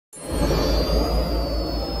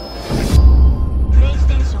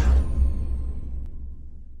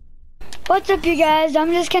What's up, you guys?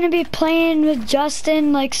 I'm just gonna be playing with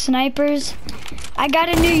Justin, like snipers. I got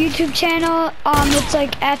a new YouTube channel. It's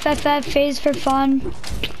like FFF Phase for Fun,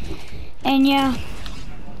 and yeah.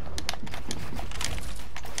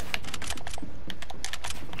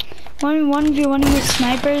 One v one with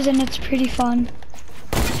snipers, and it's pretty fun.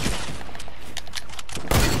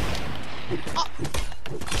 Oh.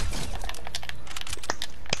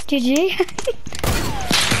 GG.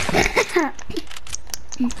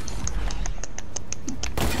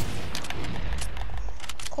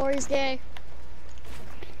 Corey's gay.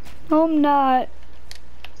 No, I'm not.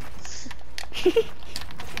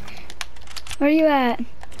 Where are you at?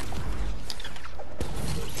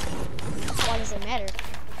 Why does it matter?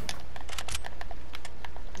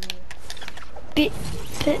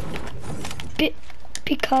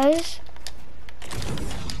 Because.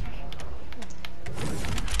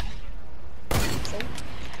 So,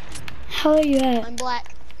 How are you at? I'm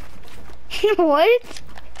black. What?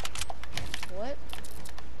 What?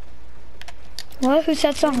 What? Who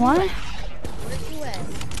said something? What? Where you at?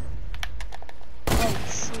 Oh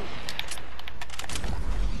shoot.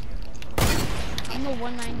 I'm the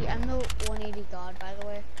 190. I'm the 180 god, by the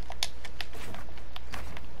way.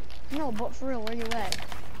 No, but for real, where you at?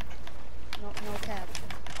 No cap.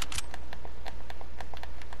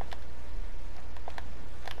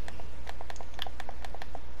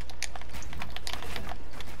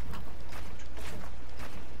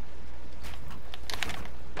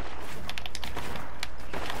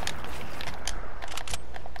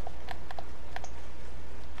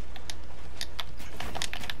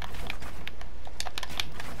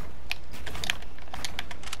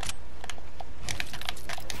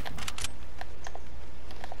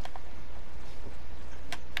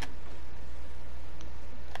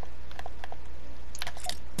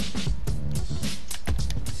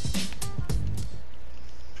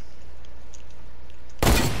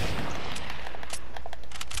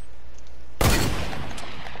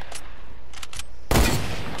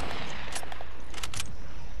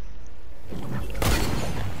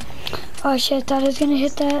 Oh shit, I thought I was gonna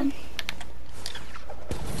hit that.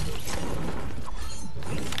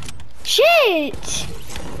 Shit!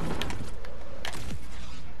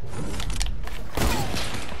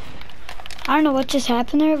 I don't know what just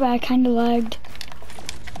happened there, but I kinda lagged.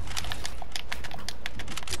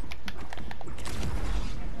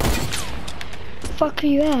 The fuck are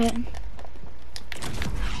you at?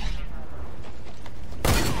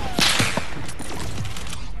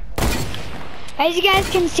 As you guys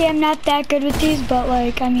can see, I'm not that good with these, but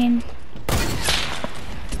like, I mean.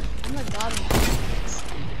 I'm a god in this.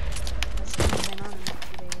 That's what's been on in a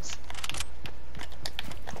few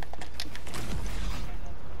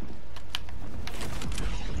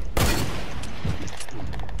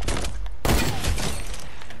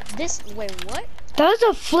days. Wait, what? That was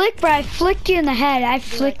a flick, but I flicked you in the head. I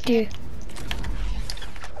flicked you.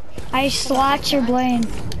 I slot your brain.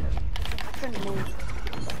 I couldn't move.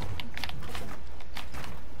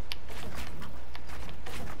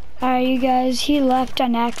 Alright, you guys, he left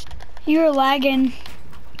on accident. You were lagging.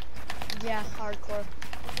 Yeah, hardcore.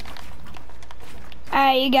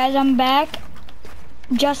 Alright, you guys, I'm back.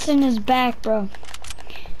 Justin is back, bro.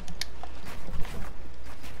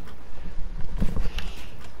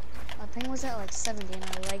 My ping was at like 70 and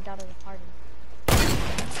I lagged out of the party.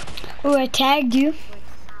 Oh, I tagged you.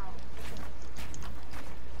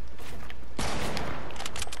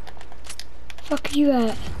 Fuck are you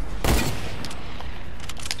at?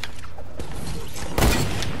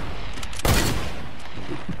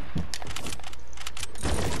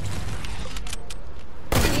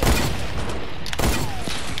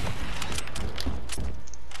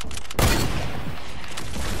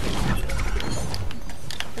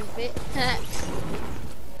 Stupid.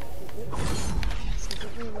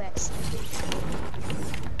 Stupidly wet.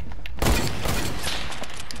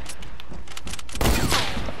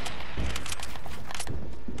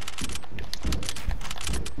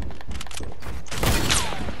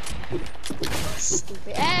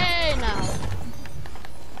 Stupid. Hey, now.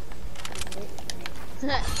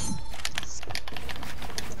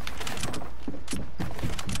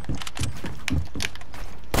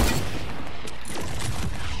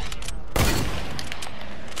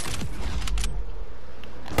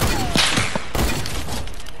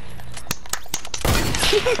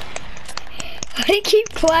 I keep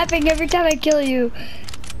clapping every time I kill you.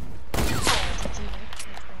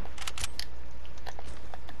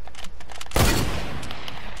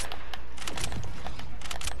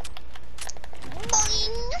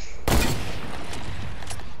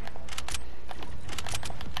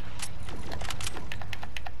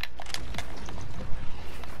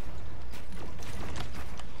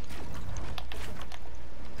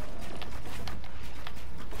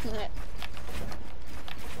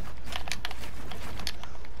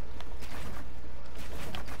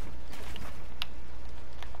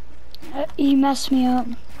 You messed me up.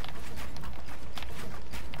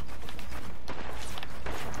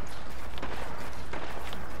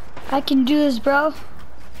 I can do this, bro.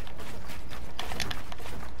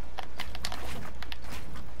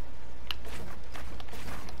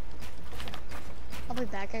 I'll be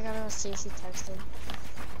back. I gotta see if she texted.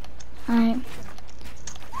 Alright.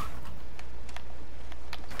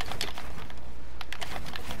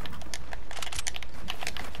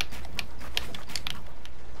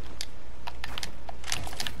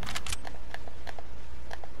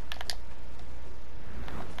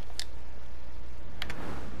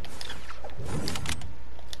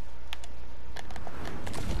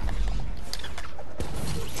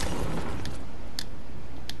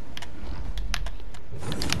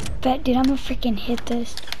 Bet, dude, I'm gonna freaking hit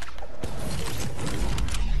this.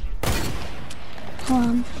 Hold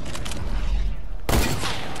on.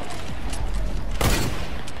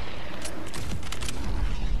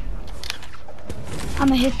 I'm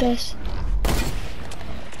gonna hit this.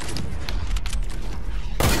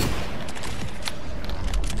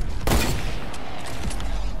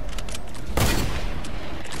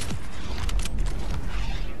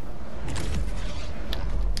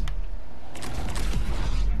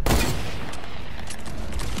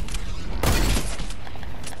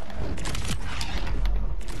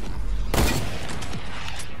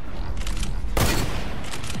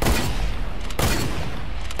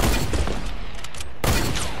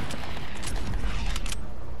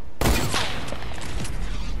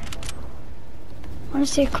 Want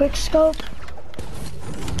to see a quick scope?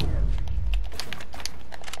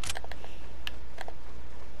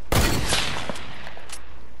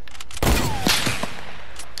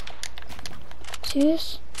 See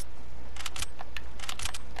this?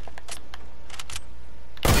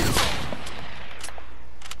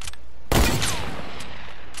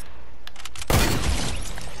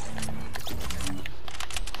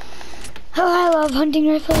 Oh, I love hunting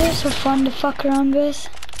rifles. They're so fun to fuck around with.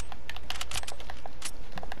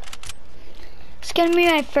 It's gonna be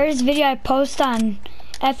my first video I post on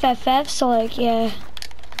FFF, so like, yeah.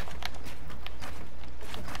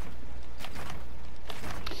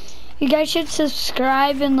 You guys should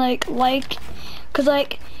subscribe and like, cause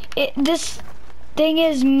like, this thing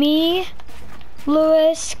is me,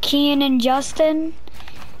 Lewis, Kian, and Justin,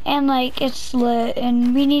 and like, it's lit,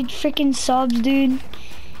 and we need freaking subs, dude.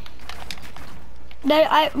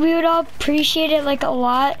 We would all appreciate it like a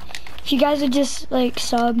lot if you guys would just like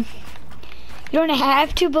sub. You don't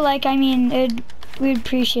have to, but like, I mean, we'd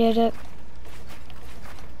appreciate it.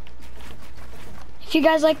 If you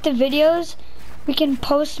guys like the videos, we can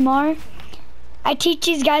post more. I teach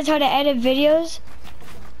these guys how to edit videos.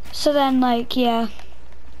 So then, like, yeah.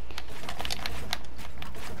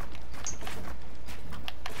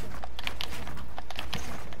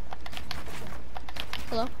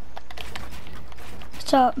 Hello?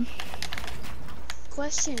 What's up?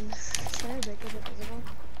 Question. Should I make it visible?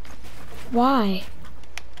 Why?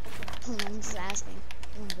 I'm just asking.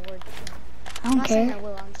 I'm bored. I I'm don't not saying I care.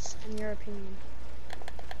 will, I'm just in your opinion.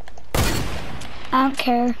 I don't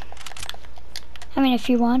care. I mean, if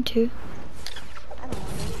you want to. I don't want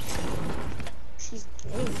to. She's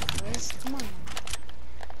gay, Chris. Come on.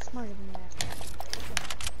 Smarter than that.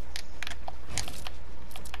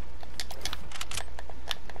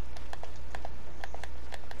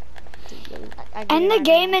 Dude, I End the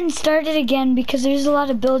game and start it again because there's a lot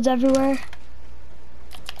of builds everywhere.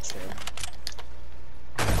 True.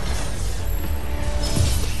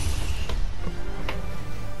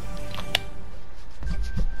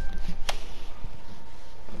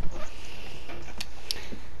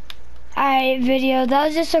 Alright, video. That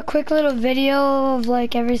was just a quick little video of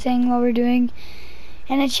like everything what we're doing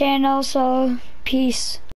in the channel, so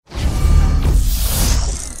peace.